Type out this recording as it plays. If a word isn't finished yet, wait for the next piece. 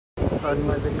starting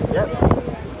my video. Yep.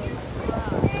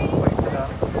 Hoist it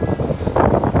up.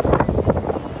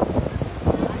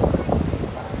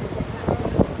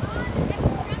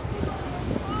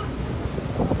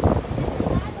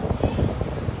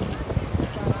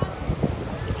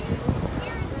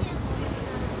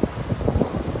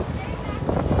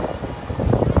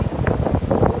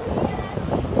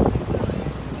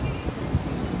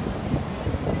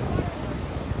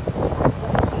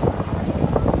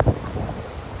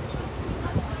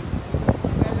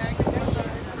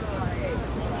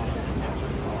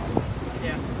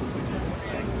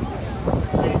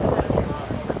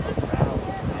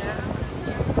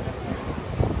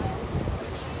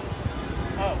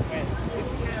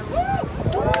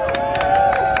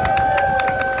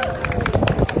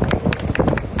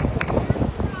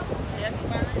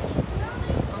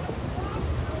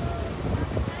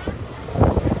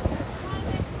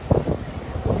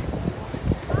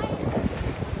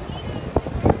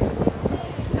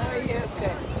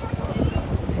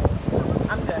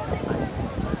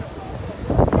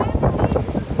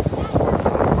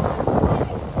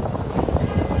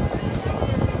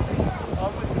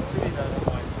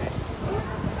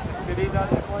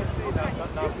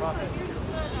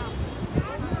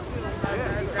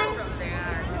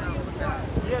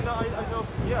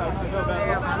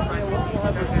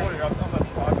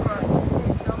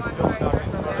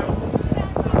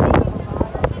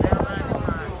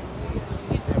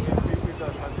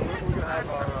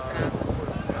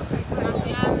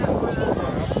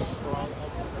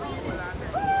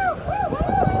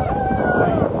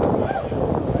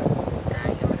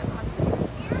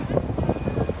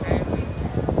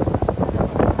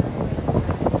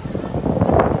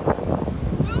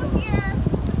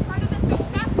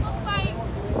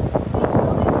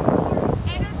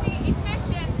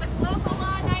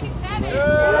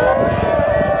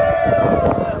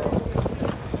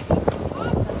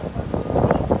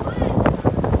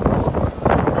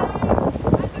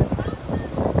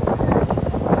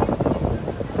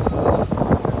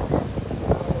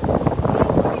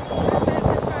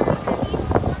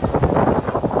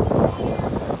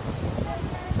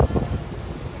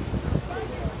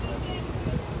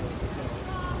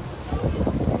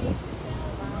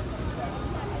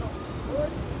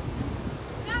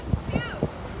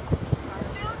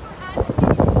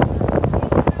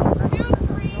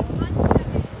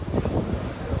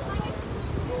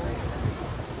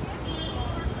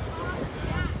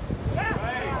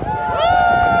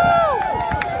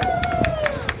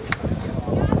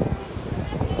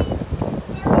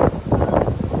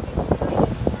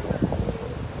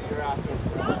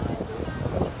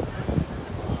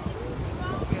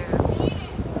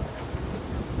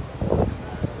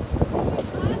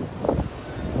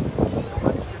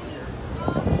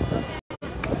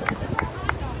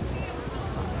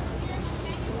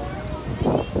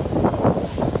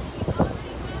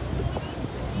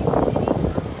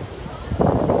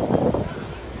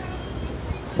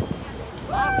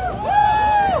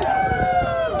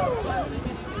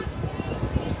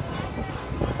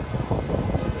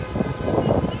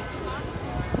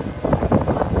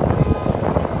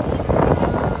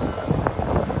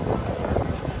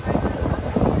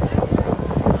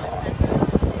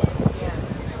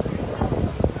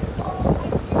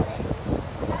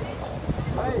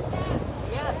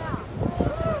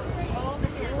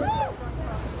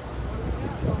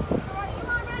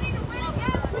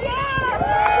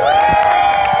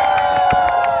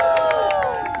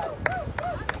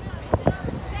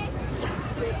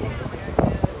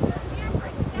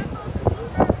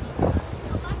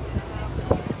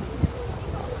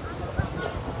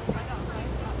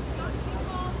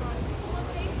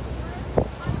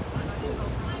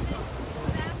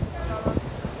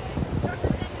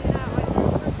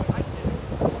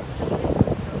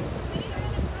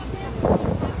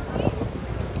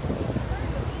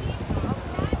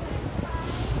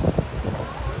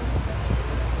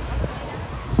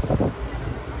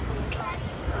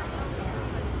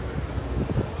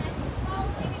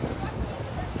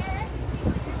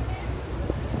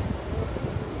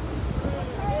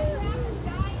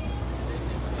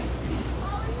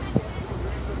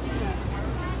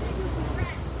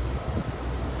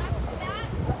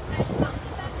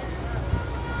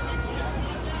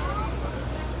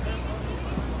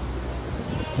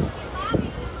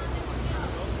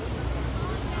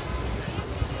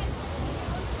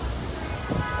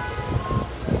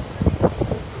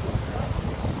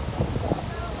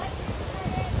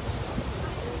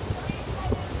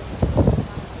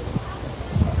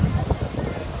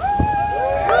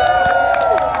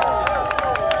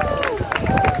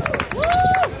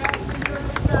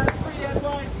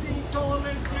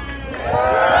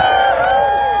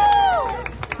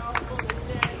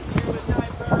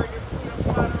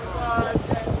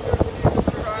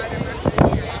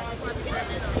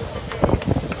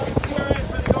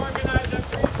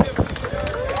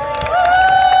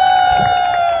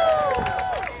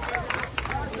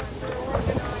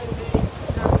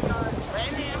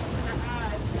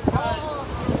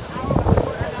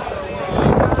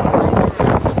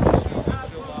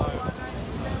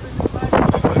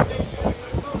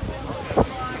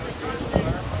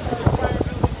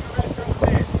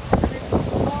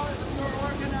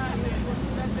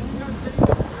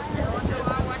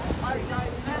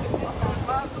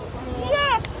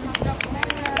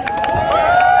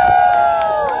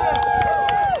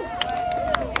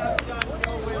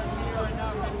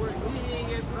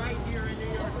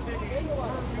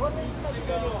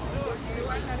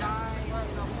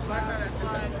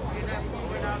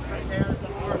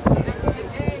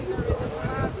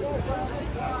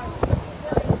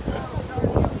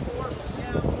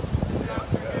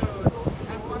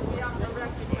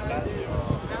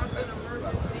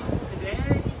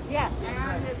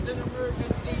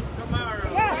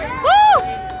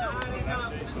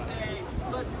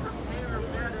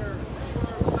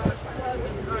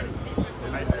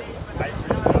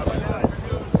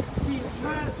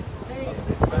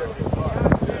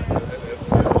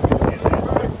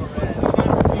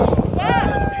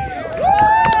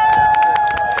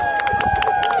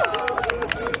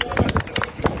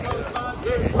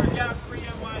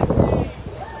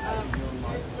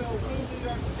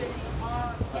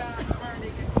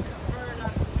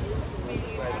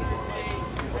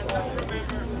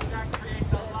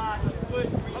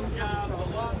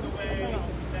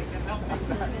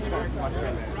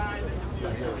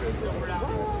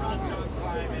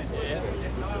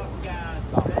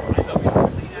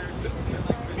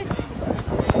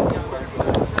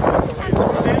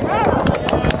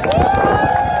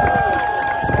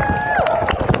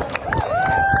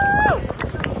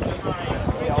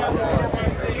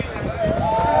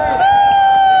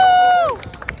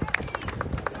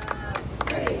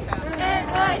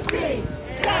 NYC!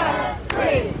 Gas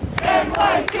Free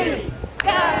NYC!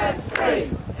 Gas Free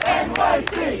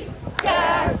NYC!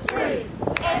 Gas Free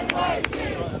NYC!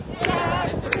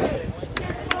 Gas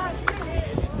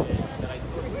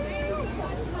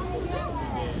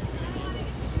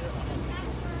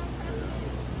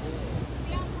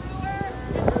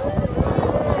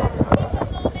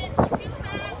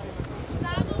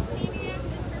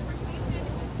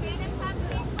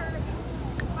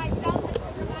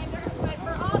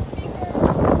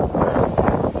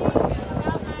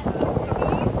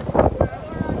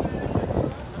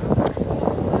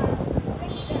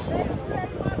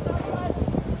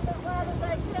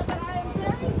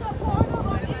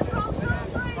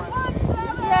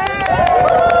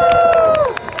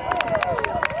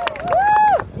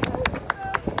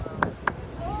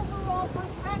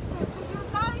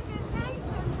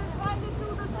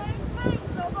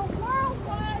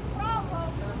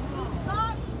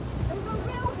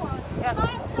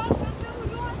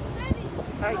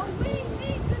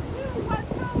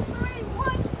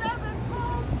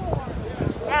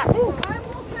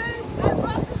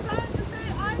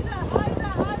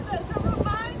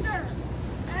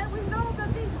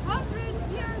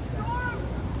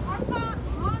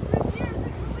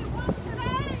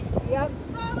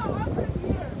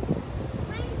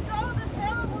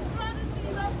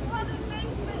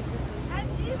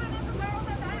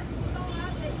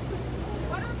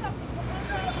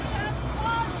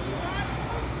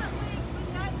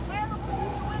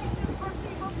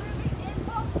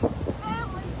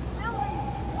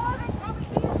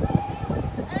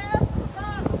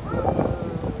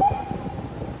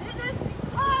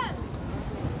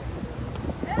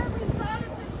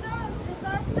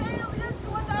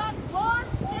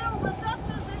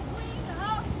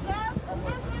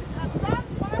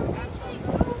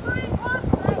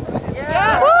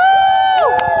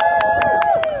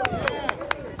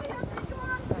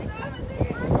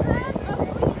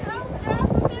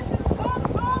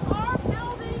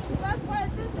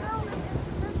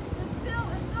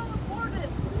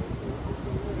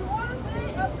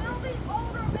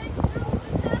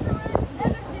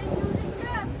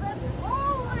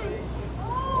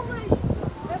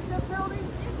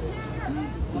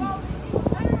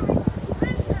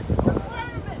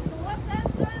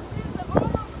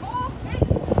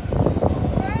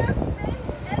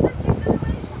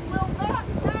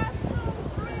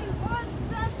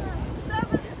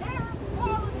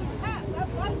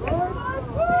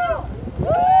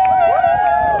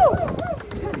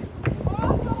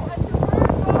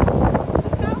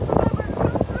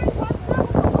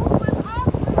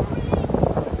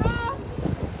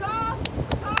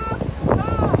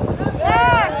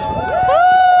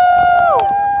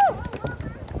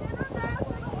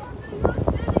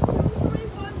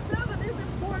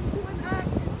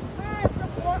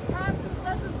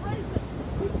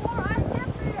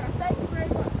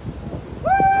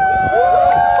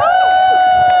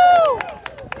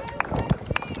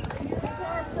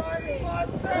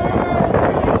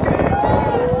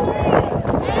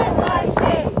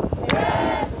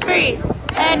Free!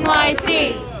 NYC!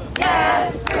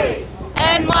 Gas Free!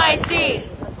 NYC!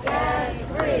 Gas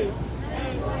Free!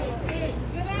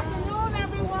 Good afternoon,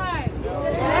 everyone.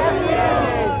 Good afternoon.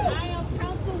 I am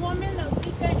Councilwoman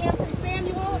Alika Anthony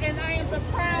Samuel, and I am the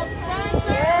proud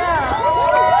sponsor.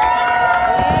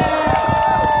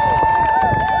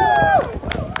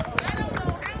 I don't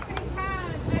know how many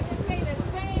times I can say the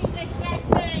same exact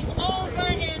thing over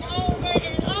and over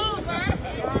and over.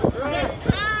 The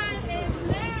time is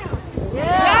now.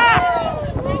 To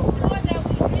make sure that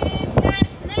we did that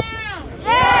now.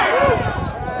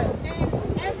 And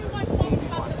everyone talks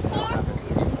about the cost.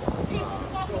 People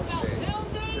talk about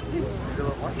buildings.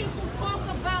 People talk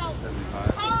about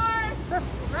cars,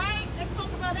 right? They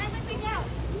talk about everything else.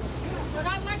 But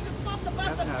I'd like to talk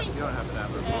about the people. You don't have to have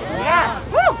it. We had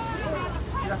a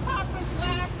press conference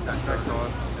last week,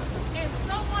 and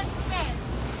someone said,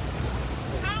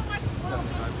 how much will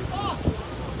this cost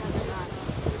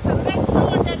to make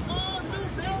sure that all new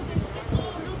buildings and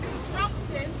all new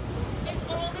construction is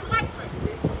all electric?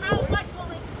 How much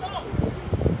will it cost?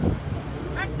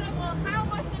 I said, well, how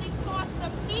much did it cost the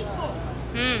people?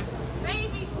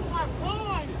 Babies who are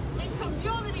born in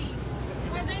communities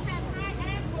where they have high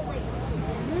asthma rates.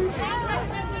 How much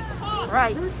does it cost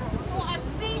for a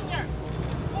senior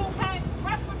who has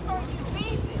respiratory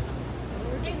diseases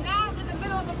and now in the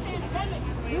middle of a pandemic?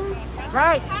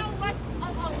 How much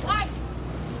of a life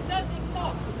does it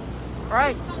cost?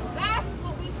 So that's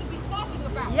what we should be talking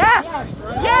about. Banning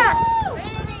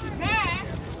gas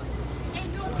in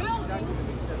new buildings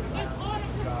in order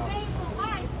to save the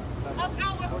life of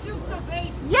our future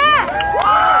babies.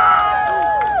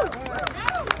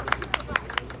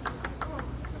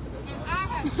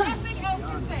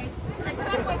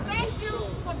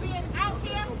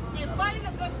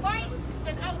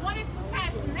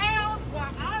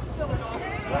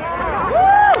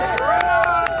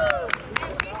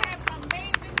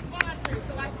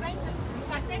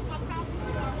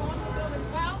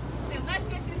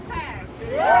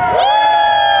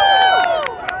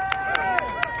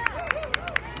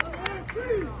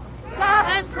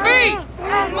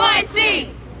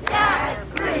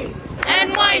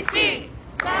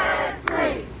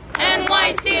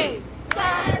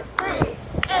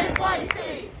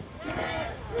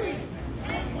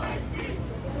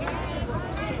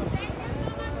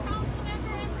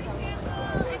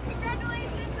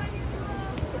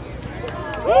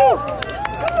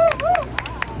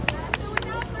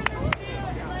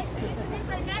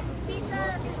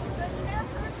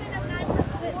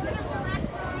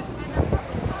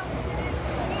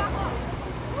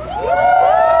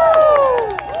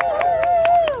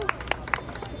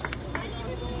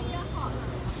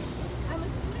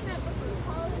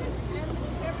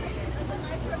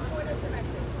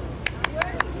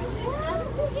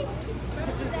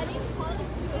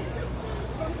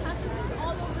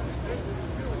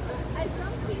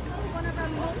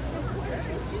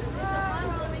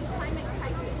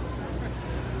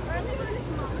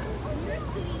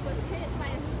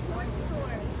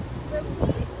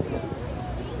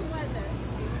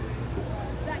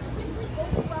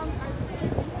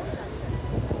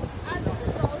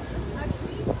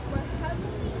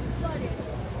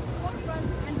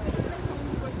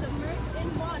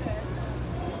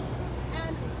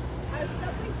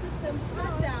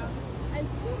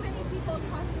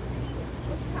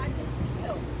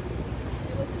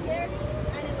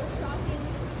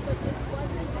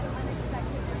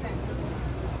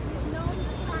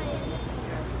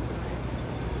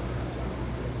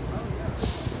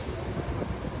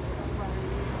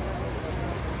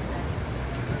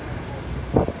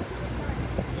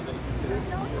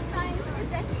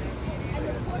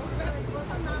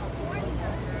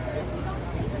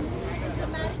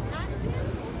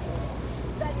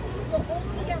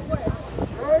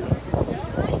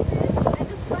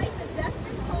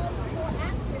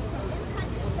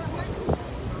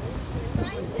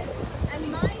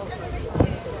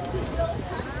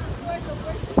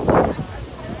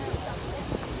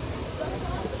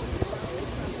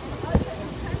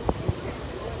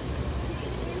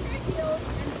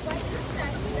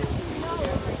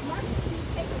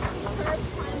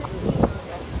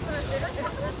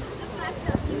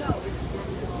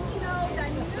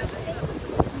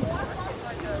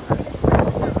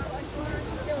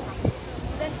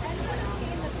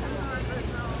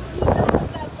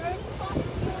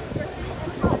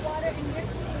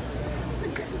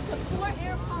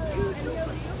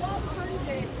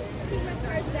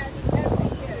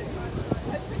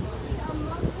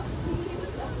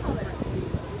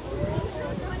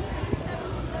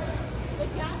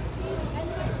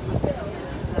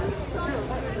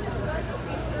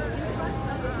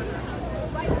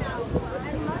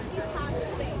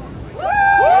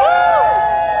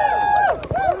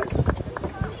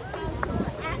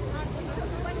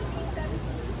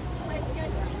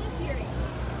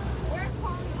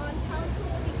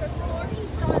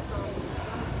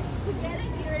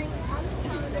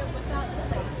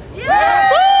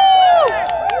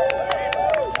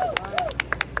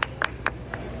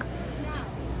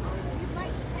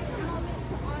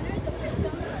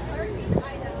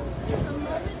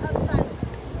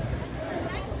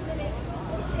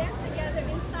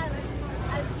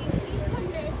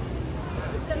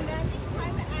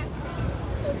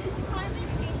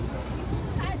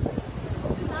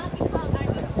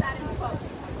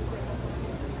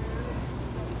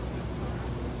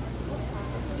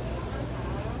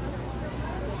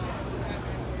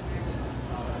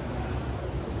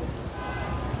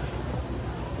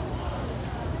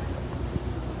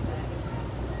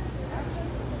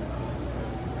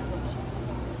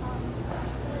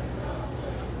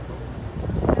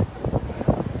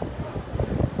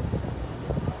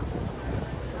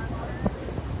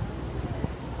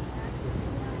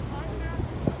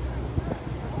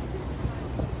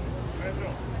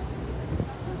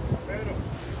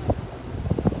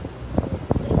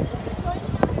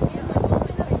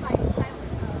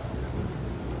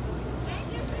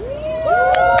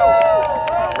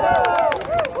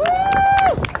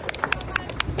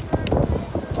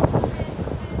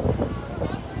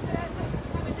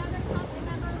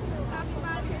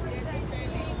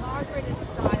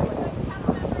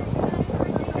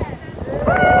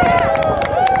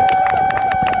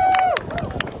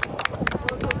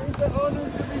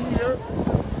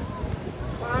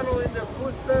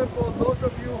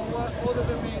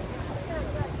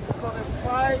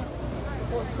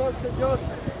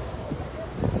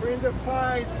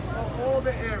 side of all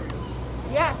the areas.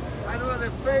 Yes. I know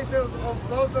the faces of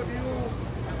those of you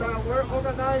that were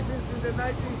organizers in the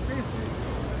 1960s,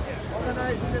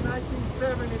 organized in the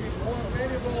 1970s before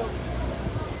many of us.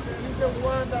 He's the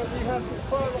one that we have to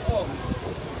follow up.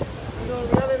 You know,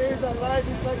 the reality is that life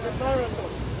is like a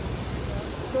marathon.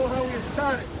 It's not how we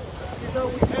started, it's how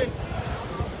we end.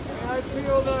 And I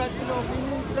feel that, you know, we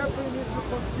definitely need to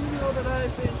continue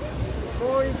organizing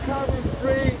more carbon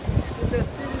free in the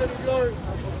city of New York.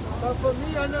 But for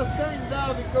me, I'm not saying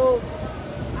that because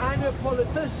I'm a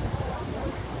politician.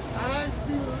 I'm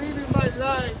still living my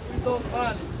life in those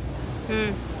valleys.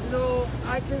 You know,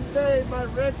 I can say my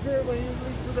record when you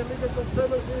reach to the Legal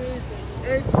Conservancy,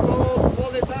 8 laws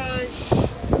all the time,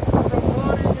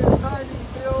 supporting and signing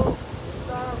bills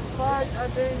that fight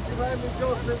against climate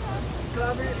justice,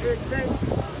 climate change.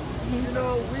 You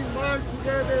know, we march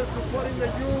together supporting the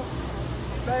youth.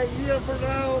 That a year from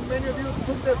now, many of you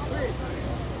took the street.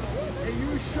 And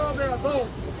you show the adults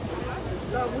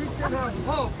that we can have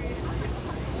hope,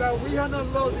 that we have not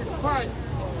lost this fight.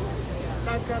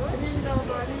 That Katrina,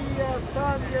 Maria,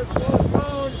 Sandy,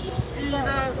 Snowstorm,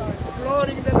 Ina,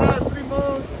 flooding in the last 3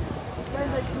 months,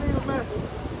 send a clear message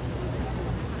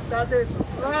that the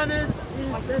planet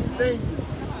is in danger.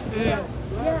 Yeah.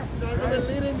 I'm going to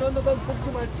lead in none of them put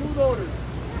to my 2 daughters,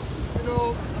 you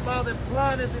know, about the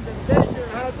planet and the danger,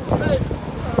 how to save it.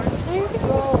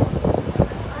 So,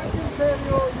 I can tell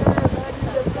you, yes, I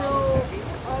need the bill,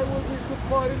 I will be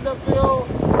supporting the bill,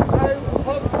 I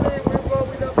hopefully will go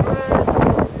with the plan.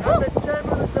 As the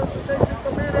chairman of the Transportation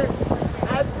Committee,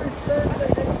 I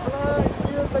presented a plan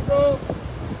years ago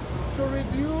to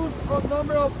reduce the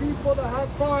number of people that have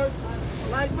cars,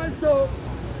 like myself.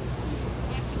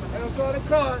 I also had a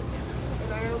car,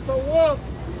 and I also walk,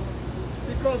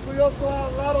 because we also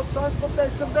have a lot of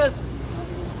transportation business.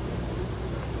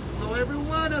 Now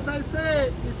everyone, as I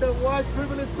say, is a white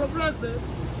privileged progressive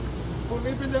who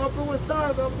live in the Upper West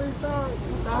Side, the Upper East Side,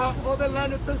 that have other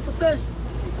line of transportation.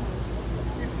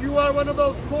 If you are one of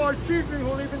those poor children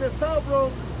who live in the South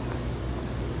Bronx,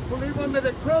 who live under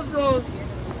the crossroads,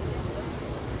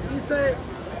 it's a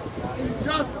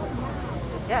injustice.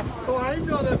 Yes. So I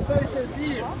know the faces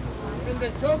here, and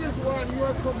the youngest one, you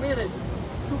are committed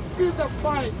to keep the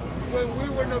fight when we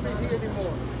will not be here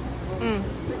anymore.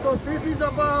 Because this is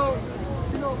about,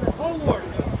 you know, the whole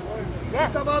world. Yes.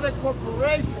 It's about the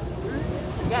corporation.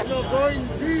 Yes. You know, going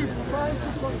deep, trying to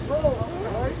control,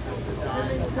 right? And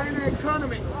maintain the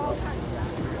economy.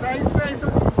 That is based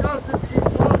on injustice in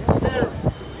most areas.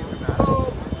 So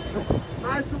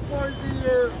I support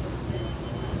the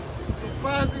to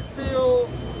pass this bill,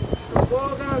 to go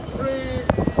Gas Free.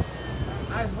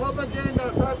 I hope again that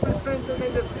as I presented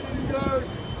in the city of New York,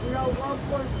 we have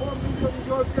 1.4 million New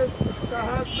Yorkers that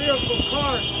have vehicles,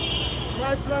 cars.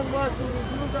 My plan was to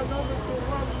reduce the number to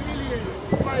 1 million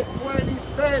by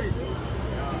 2030.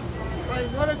 But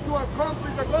in order to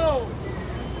accomplish the goal,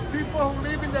 people who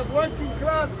live in the working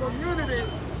class community,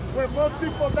 where most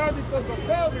people die because of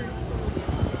poverty,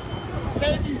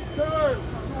 they deserve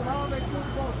to have a good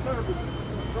bus service.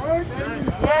 Right? They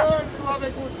deserve to have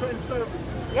a good train service.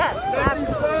 Yes. They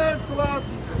deserve to have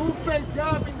good paid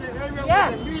job in the area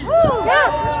Yes. where they live.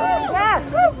 Yes. Yes.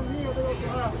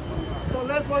 So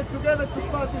let's work together to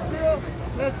pass this bill.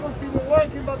 Let's continue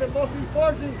working, but the most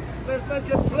important, let's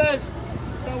make a pledge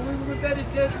that we will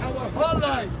dedicate our whole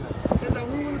life and that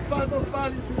we will pass those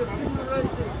values to the future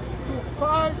generation to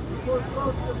fight for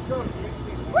social justice.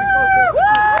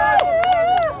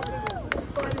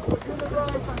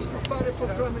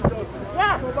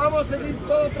 So vamos a seguir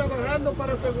todos trabajando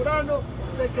para asegurarnos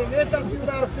de que en esta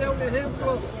ciudad sea un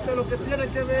ejemplo de lo que tiene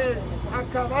que ver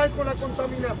acabar con la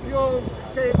contaminación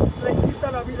que le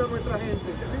quita la vida a nuestra gente.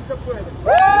 Que sí se puede.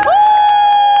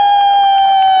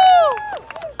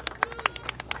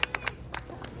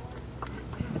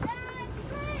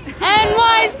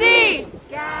 NYC!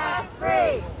 Gas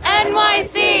free!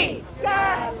 NYC!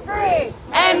 Gas free!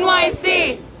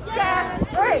 NYC! Gas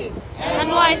free!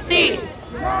 NYC!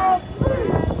 Gas free!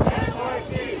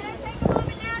 Take a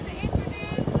moment now to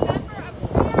introduce member of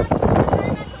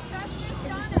environmental justice,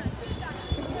 Donna.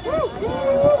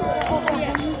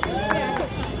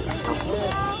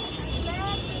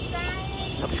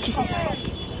 Excuse me, sorry,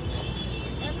 excuse me.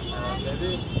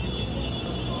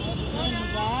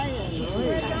 Excuse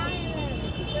me, sorry.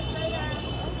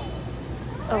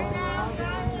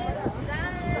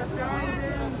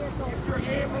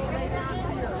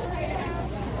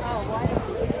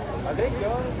 I think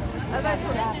you're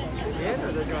in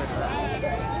or they're going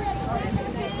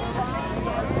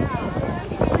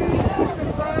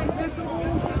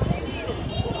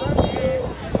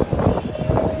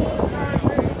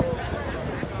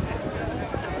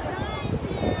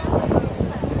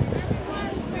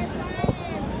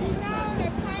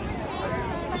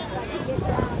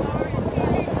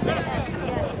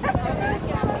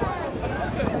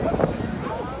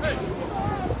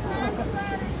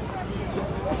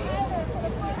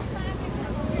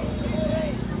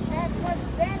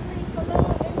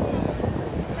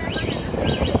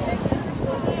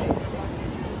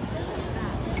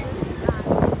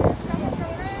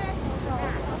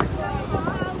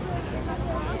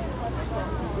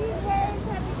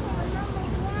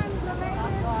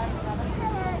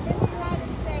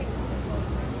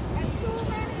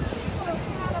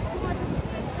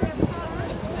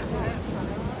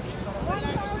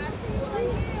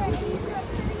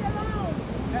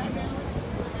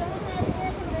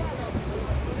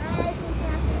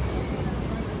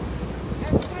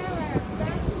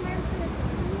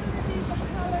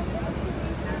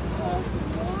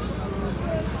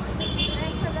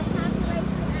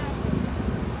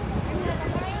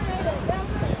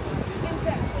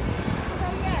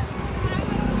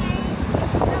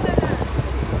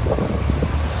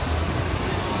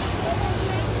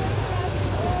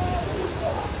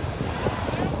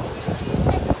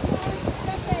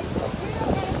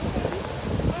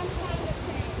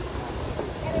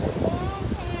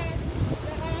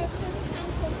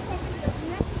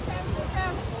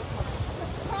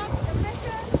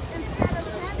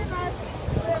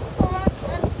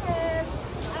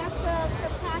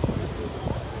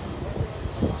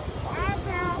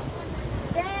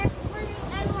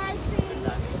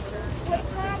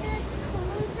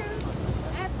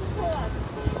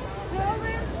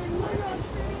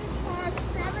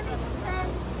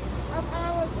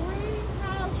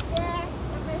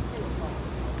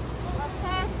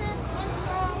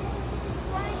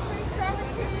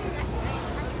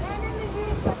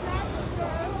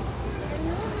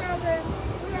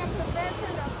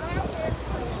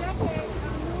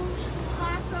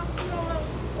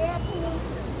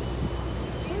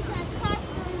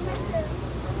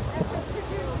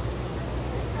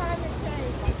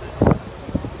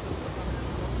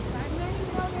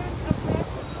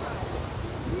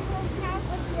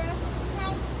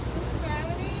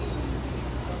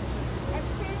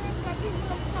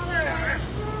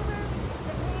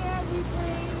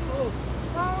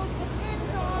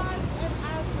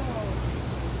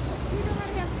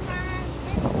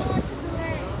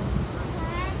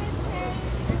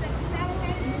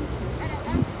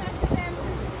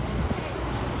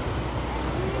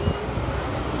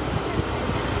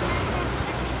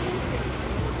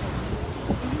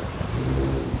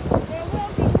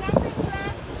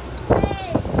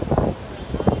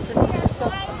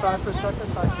aside for a second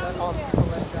so I can let all the people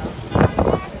lay down.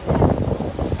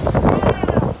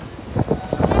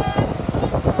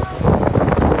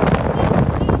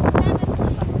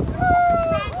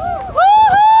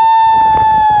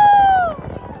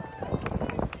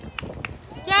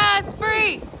 Gas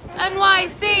Free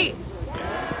NYC!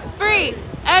 Free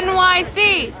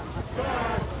NYC!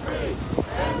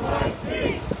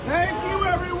 Thank you,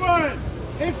 everyone.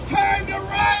 It's time to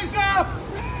rise up.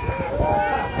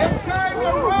 It's time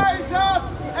to rise up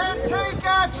and take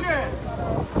action.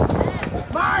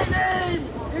 My name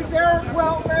is Eric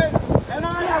Weltman, and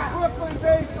I'm a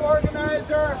Brooklyn-based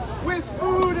organizer with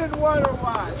Food and Water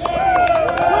Watch. We're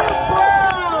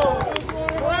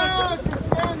proud to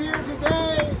stand here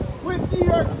today with New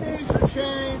York Communities for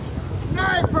Change,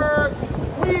 NYPIRG,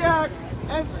 REACT,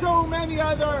 and so many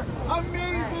other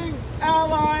amazing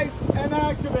allies and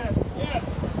activists. Yes.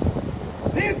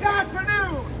 This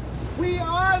afternoon, we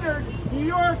honored New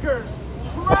Yorkers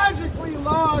tragically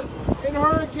lost in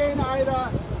Hurricane Ida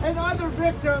and other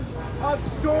victims of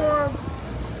storms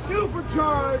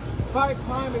supercharged by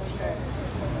climate change.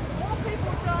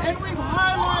 And we've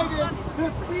highlighted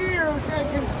the fears and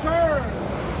concerns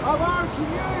of our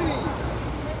communities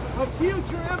of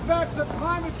future impacts of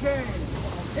climate change,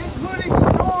 including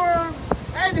storms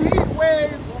and heat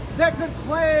waves that could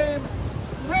claim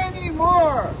many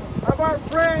more of our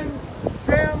friends,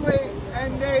 family,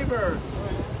 and neighbors.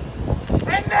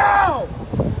 And now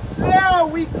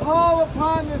we call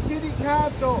upon the City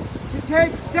Council to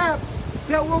take steps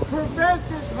that will prevent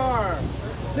this harm,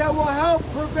 that will help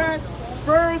prevent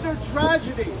further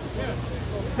tragedy,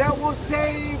 that will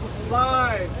save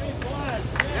lives,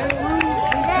 and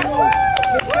reduce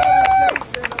the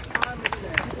devastation of climate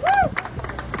change.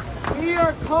 We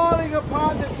are calling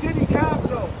upon the City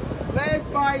Council, led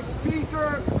by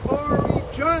Speaker Ori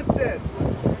Johnson,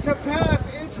 to pass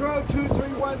Intro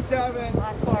 2317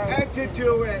 and to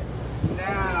do it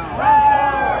now.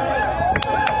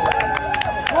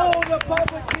 Hold a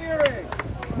public hearing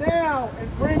now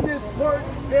and bring this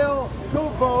important bill to a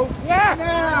vote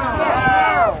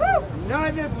now. Not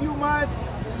in a few months,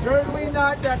 certainly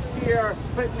not next year,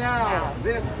 but now,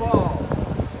 this fall.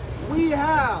 We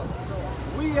have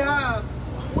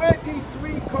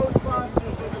 23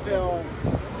 co-sponsors of the bill,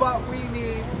 but we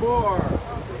need more.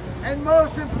 And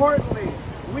most importantly,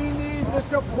 we need the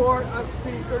support of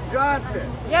Speaker Johnson.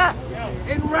 Yes!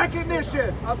 In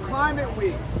recognition of Climate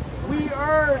Week, we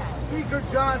urge Speaker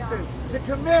Johnson to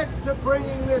commit to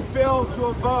bringing this bill to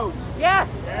a vote. Yes!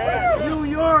 New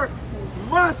York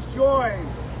must join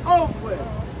Oakland,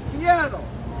 Seattle,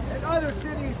 and other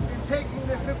cities in taking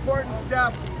this important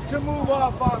step to move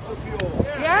off fossil fuels.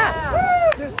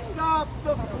 Yes! To stop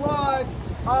the flood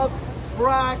of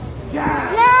fracked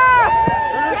gas. Yes!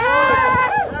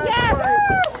 That's right.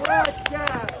 Fracked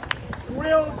gas,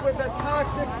 drilled with a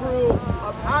toxic brew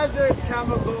of hazardous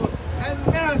chemicals and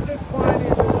massive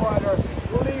quantities of water,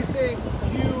 releasing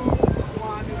huge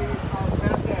quantities of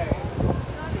methane.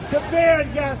 To ban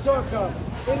gas hookups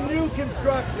in new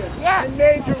construction and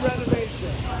major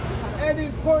renovations. An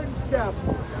important step,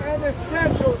 an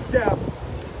essential step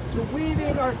to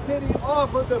weaning our city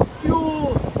off of the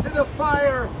fuel to the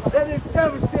fire that is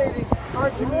devastating our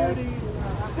communities,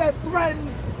 that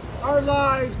threatens our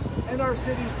lives and our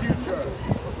city's future.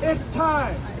 It's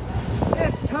time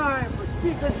for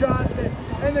Speaker Johnson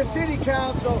and the City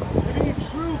Council to be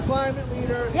true climate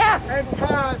leaders and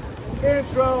pass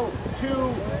Intro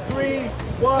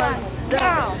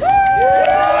 2317.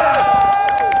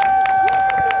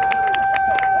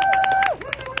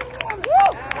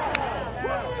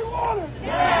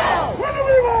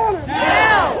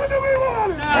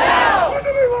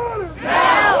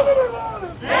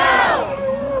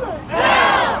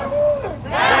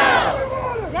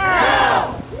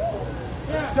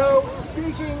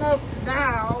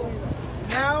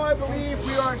 Now I believe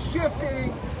we are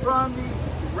shifting from the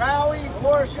rally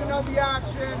portion of the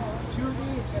action to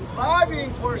the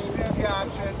lobbying portion of the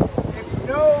action. It's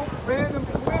no random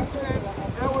coincidence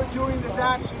that we're doing this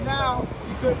action now,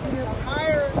 because the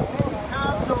entire City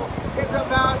Council is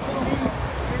about to meet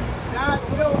in that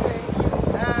building,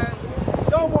 and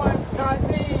someone, not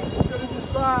me, is going to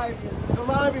describe the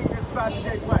lobbying that's about to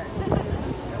take place.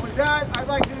 And with that, I'd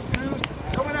like to introduce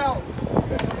someone else.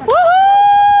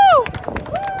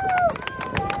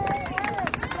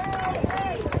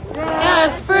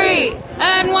 Gas Free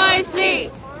NYC!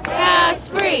 Gas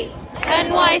Free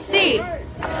NYC!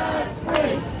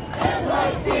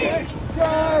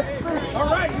 All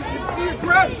right, you can see a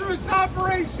grassroots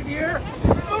operation here.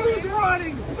 Smooth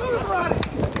running.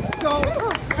 So,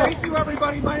 thank you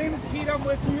everybody. My name is Pete. I'm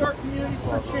with New York Communities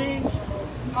for Change.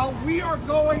 we are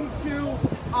going to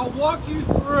walk you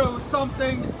through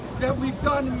something that we've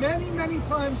done many, many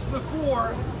times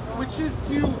before, which is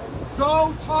to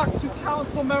go talk to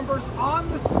council members on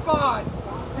the spot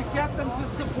to get them to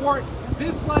support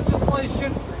this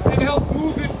legislation and help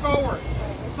move it forward.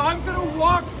 So I'm going to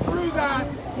walk through that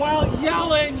while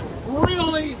yelling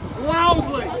really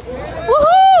loudly.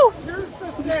 Woohoo! Here's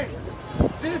the thing.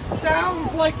 This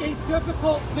sounds like a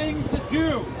difficult thing to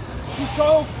do, to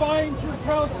go find your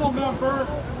council member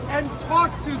and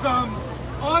talk to them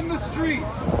on the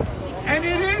streets. And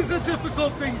it is a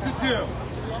difficult thing to do.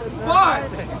 But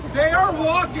they are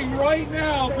walking right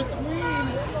now between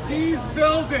these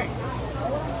buildings,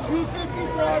 250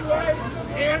 Broadway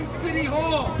and City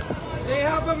Hall. They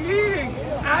have a meeting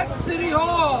at City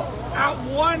Hall at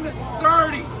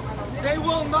 1:30. They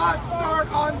will not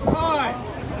start on time.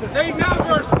 They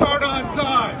never start on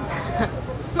time.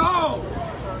 So,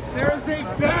 there's a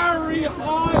very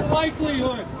high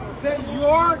likelihood that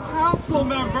your council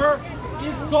member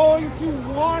is going to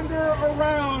wander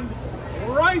around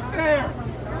right there.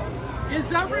 Is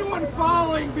everyone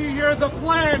following me here, the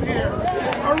plan here?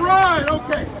 All right,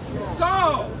 okay.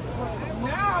 So,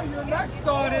 now your next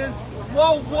thought is,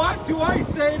 well, what do I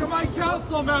say to my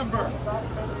council member?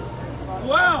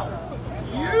 Well,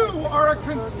 you are a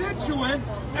constituent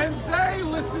and they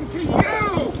listen to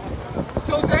you.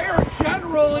 So they are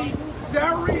generally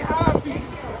very happy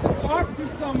to talk to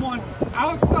someone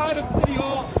outside of City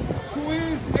Hall who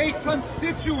is a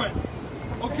constituent.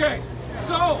 Okay,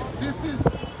 so this is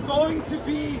going to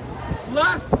be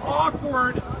less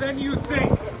awkward than you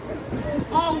think.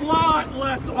 A lot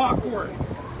less awkward.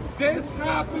 This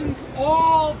happens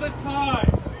all the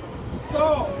time.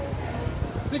 So,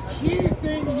 the key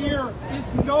thing here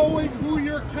is knowing who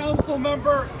your council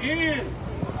member is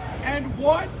and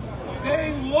what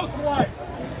they look like.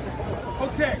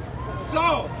 Okay,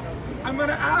 so I'm going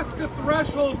to ask a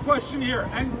threshold question here,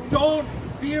 and don't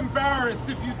be embarrassed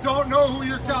if you don't know who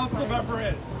your council member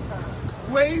is.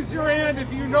 Raise your hand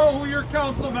if you know who your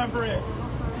council member is.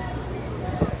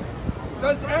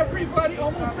 Does everybody,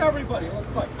 almost everybody,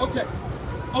 looks like, okay.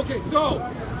 Okay, so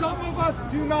some of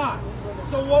us do not.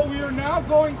 So what we are now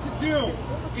going to do,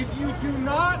 if you do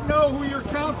not know who your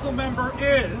council member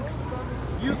is,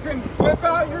 you can whip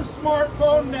out your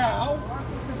smartphone now,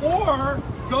 or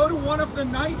go to one of the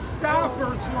nice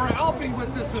staffers who are helping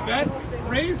with this event.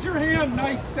 Raise your hand,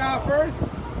 nice staffers.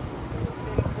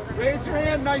 Raise your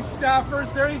hand, nice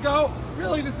staffers. There you go.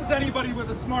 Really, this is anybody with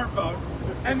a smartphone.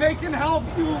 And they can help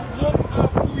you look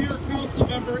up who your council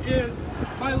member is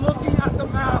by looking at the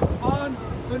map on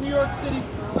the New York City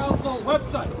Council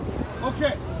website.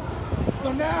 Okay,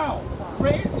 so now,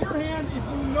 raise your hand if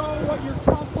you know what your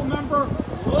council member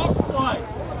looks like.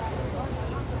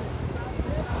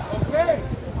 Okay,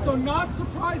 so not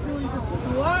surprisingly, this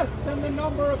is less than the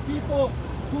number of people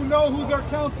who know who their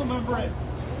council member is.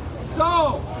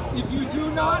 So, if you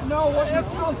do not know what your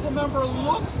council member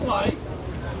looks like,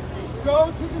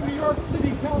 go to the New York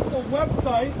City Council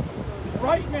website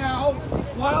right now,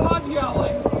 while I'm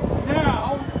yelling,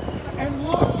 now, and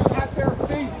look at their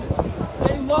faces.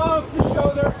 They love to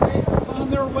show their faces on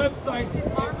their website.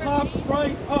 It pops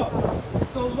right up.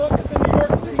 So look at the New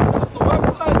York City Council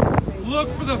website, look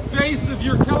for the face of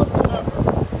your council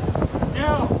member.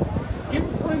 Now,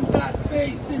 imprint that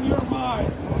face in your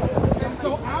mind. And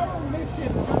so our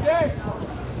mission today,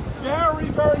 very,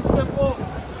 very simple.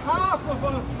 Half of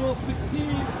us will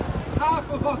succeed, half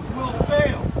of us will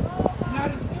fail. And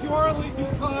that is purely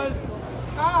because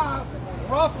half,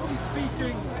 roughly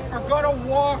speaking, are going to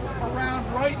walk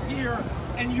around right here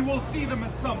and you will see them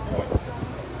at some point.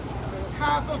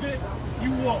 Half of it,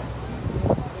 you won't.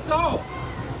 So,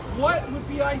 what would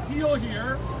be ideal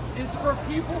here is for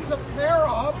people to pair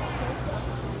up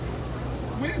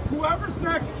with whoever's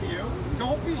next to you.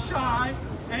 Don't be shy,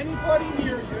 anybody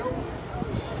near you,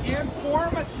 and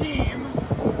form a team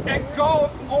and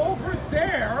go over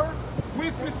there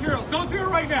with materials. Don't do it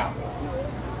right now,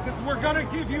 because we're going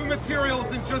to give you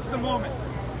materials in just a moment.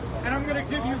 And I'm going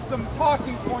to give you some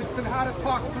talking points on how to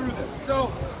talk through this.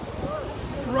 So,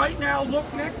 right now,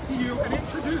 look next to you and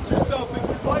introduce yourself if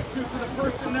you'd like to the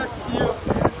person next to you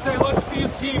and say, let's be a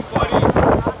team, buddy.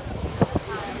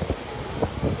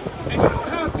 And you don't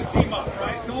have to team up,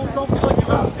 right? Don't feel like you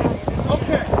have to.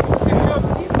 Okay. If you have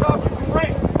teamed up,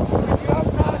 great. If you have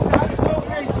not, that is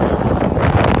okay too.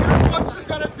 Here's what you're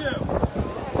going to do.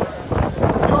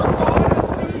 You're going to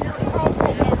see your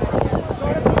council member. You're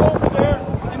going to go over there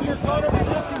and you're going to be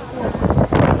looking for them.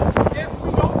 If we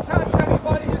don't catch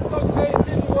anybody, it's okay. It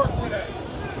didn't work today.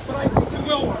 But I think it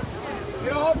will work.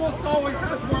 It almost always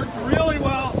has worked really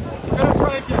well. We're going to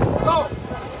try again. So,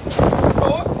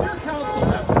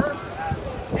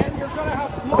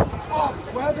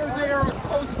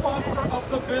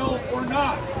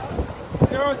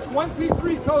 are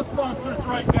 23 co-sponsors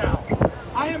right now.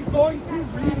 I am going to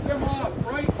read them off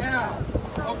right now,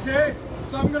 okay?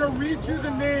 So I'm going to read you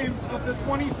the names of the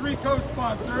 23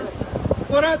 co-sponsors,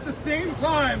 but at the same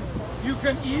time, you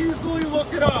can easily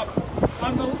look it up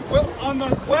on the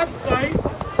website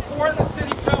for the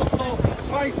City Council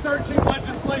by searching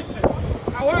legislation.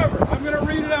 However, I'm going to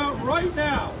read it out right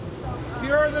now.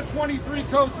 Here are the 23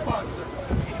 co-sponsors.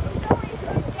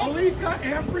 Alika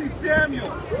Ampry-Samuel,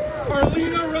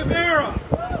 Carlita Rivera,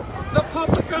 the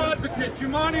public advocate,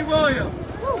 Jumani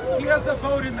Williams. He has a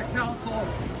vote in the council.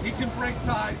 He can break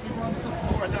ties. He runs the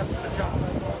floor. That's the job,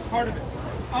 part of it.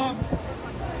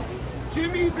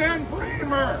 Jimmy Van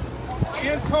Bramer,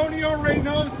 Antonio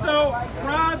Reynoso,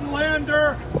 Brad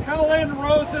Lander, Helen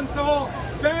Rosenthal,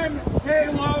 Ben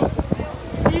Kalos,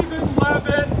 Stephen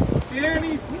Levin,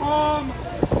 Danny Drom,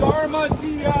 Dharma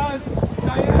Diaz,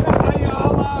 Diana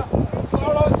Ayala,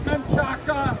 Carlos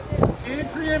Menchaca,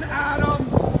 Adrian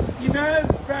Adams, Inez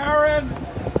Barron,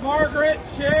 Margaret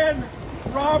Chin,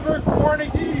 Robert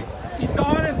Cornegie,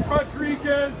 Adonis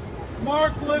Rodriguez,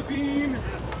 Mark Levine,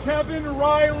 Kevin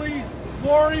Riley,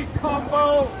 Lori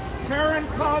Combo, Karen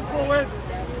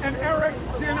Kozlowitz, and Eric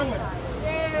Dinowitz.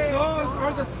 Those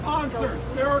are the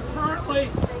sponsors. There are currently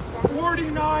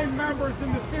 49 members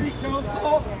in the City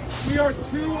Council. We are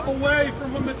 2 away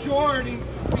from a majority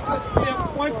because we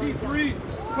have 23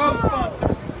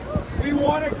 co-sponsors. We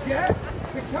want to get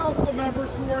the council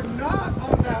members who are not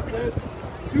on that list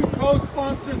to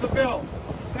co-sponsor the bill.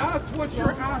 That's what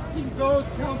you're asking those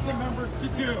council members to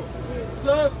do.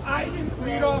 So if I didn't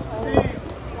read off the name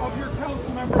of your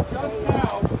council member just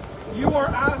now, you are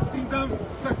asking them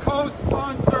to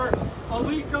co-sponsor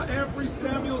Alika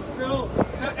Ampry-Samuel's bill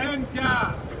to end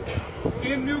gas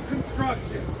in new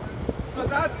construction. So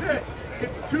that's it.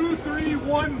 It's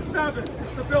 2317.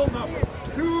 It's the bill number.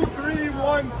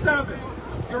 2317.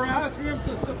 You're asking them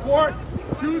to support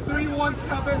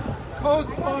 2317,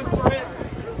 co-sponsor it.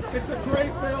 It's a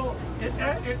great bill,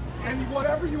 and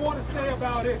whatever you want to say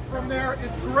about it from there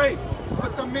is great.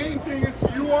 But the main thing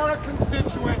is you are a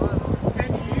constituent,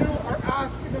 and you are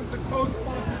asking them to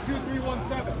co-sponsor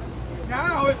 2317.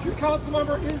 Now, if your council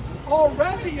member is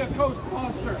already a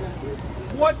co-sponsor,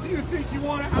 what do you think you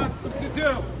want to ask them to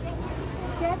do?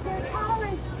 Get their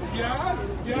college. Yes,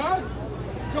 yes.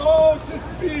 Go to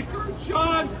Speaker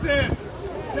Johnson.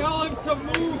 Tell him to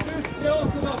move this bill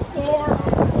to the floor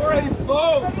for a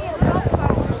vote.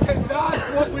 Okay, that's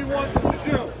what we want them to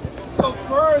do. So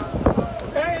first,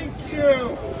 thank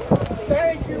you.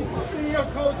 Thank you for being a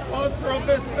co-sponsor of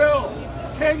this bill.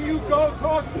 Can you go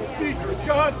talk to Speaker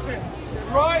Johnson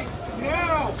right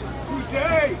now,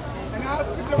 today, and ask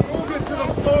him to move it to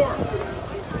the floor?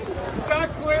 Is that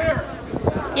clear?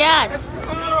 Yes.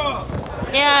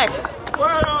 Yes.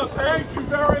 Well, thank you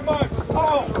very much.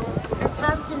 So, in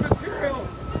terms of materials,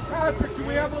 Patrick, do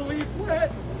we have a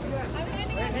leaflet?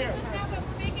 Right here.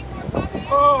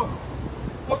 Oh,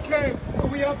 okay. So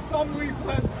we have some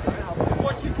leaflets.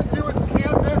 What you can do is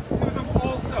hand this to them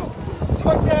also. So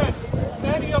again,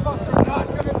 many of us are not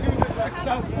going to do this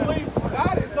successfully.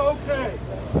 That is okay.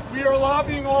 We are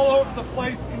lobbying all over the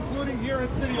place, including here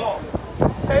at City Hall.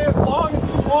 Stay as long as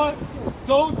you want.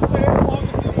 Don't stay as long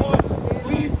as you want.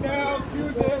 Leave now, do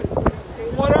this,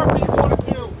 whatever you want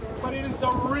to do. But it is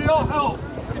a real help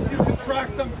if you can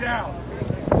track them down.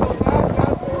 So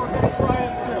that's what we're going to try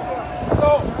and do. So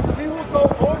we will go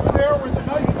over there where the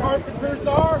nice carpenters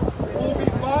are. We'll be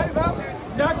by them,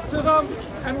 next to them,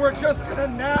 and we're just going to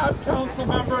nab council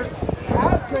members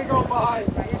as they go by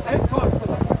and talk to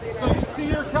them. So you see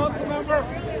your council member,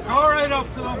 go right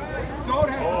up to them. Don't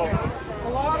hesitate. A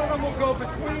lot of them will go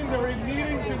between. They're in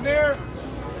meetings in there,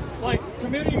 like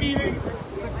committee meetings,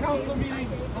 the council meeting,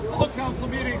 the full council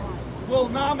meeting will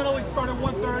nominally start at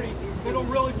 1:30. It'll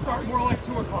really start more like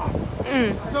 2 o'clock.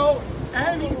 So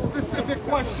any specific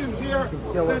questions here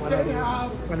that they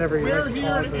have, we're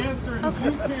here to answer and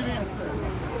you can answer.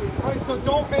 Right, so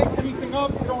don't make anything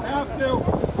up. You don't have to.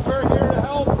 We're here to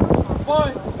help.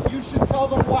 But you should tell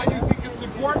them why you think it's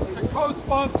important to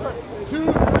co-sponsor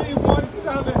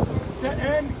 2317 to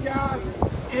end gas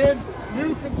in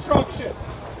new construction.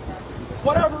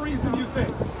 Whatever reason you think,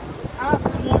 ask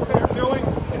them what they're doing.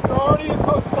 If they're already a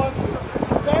co-sponsor,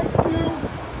 thank you.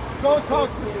 Go talk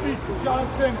to Speaker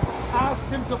Johnson. Ask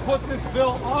him to put this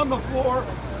bill on the floor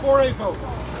for a vote.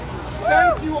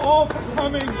 Thank you all for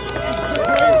coming. It's a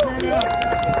great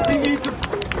turnout. We need to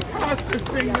pass this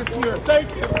thing this year.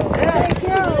 Thank you. Thank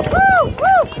you. Woo!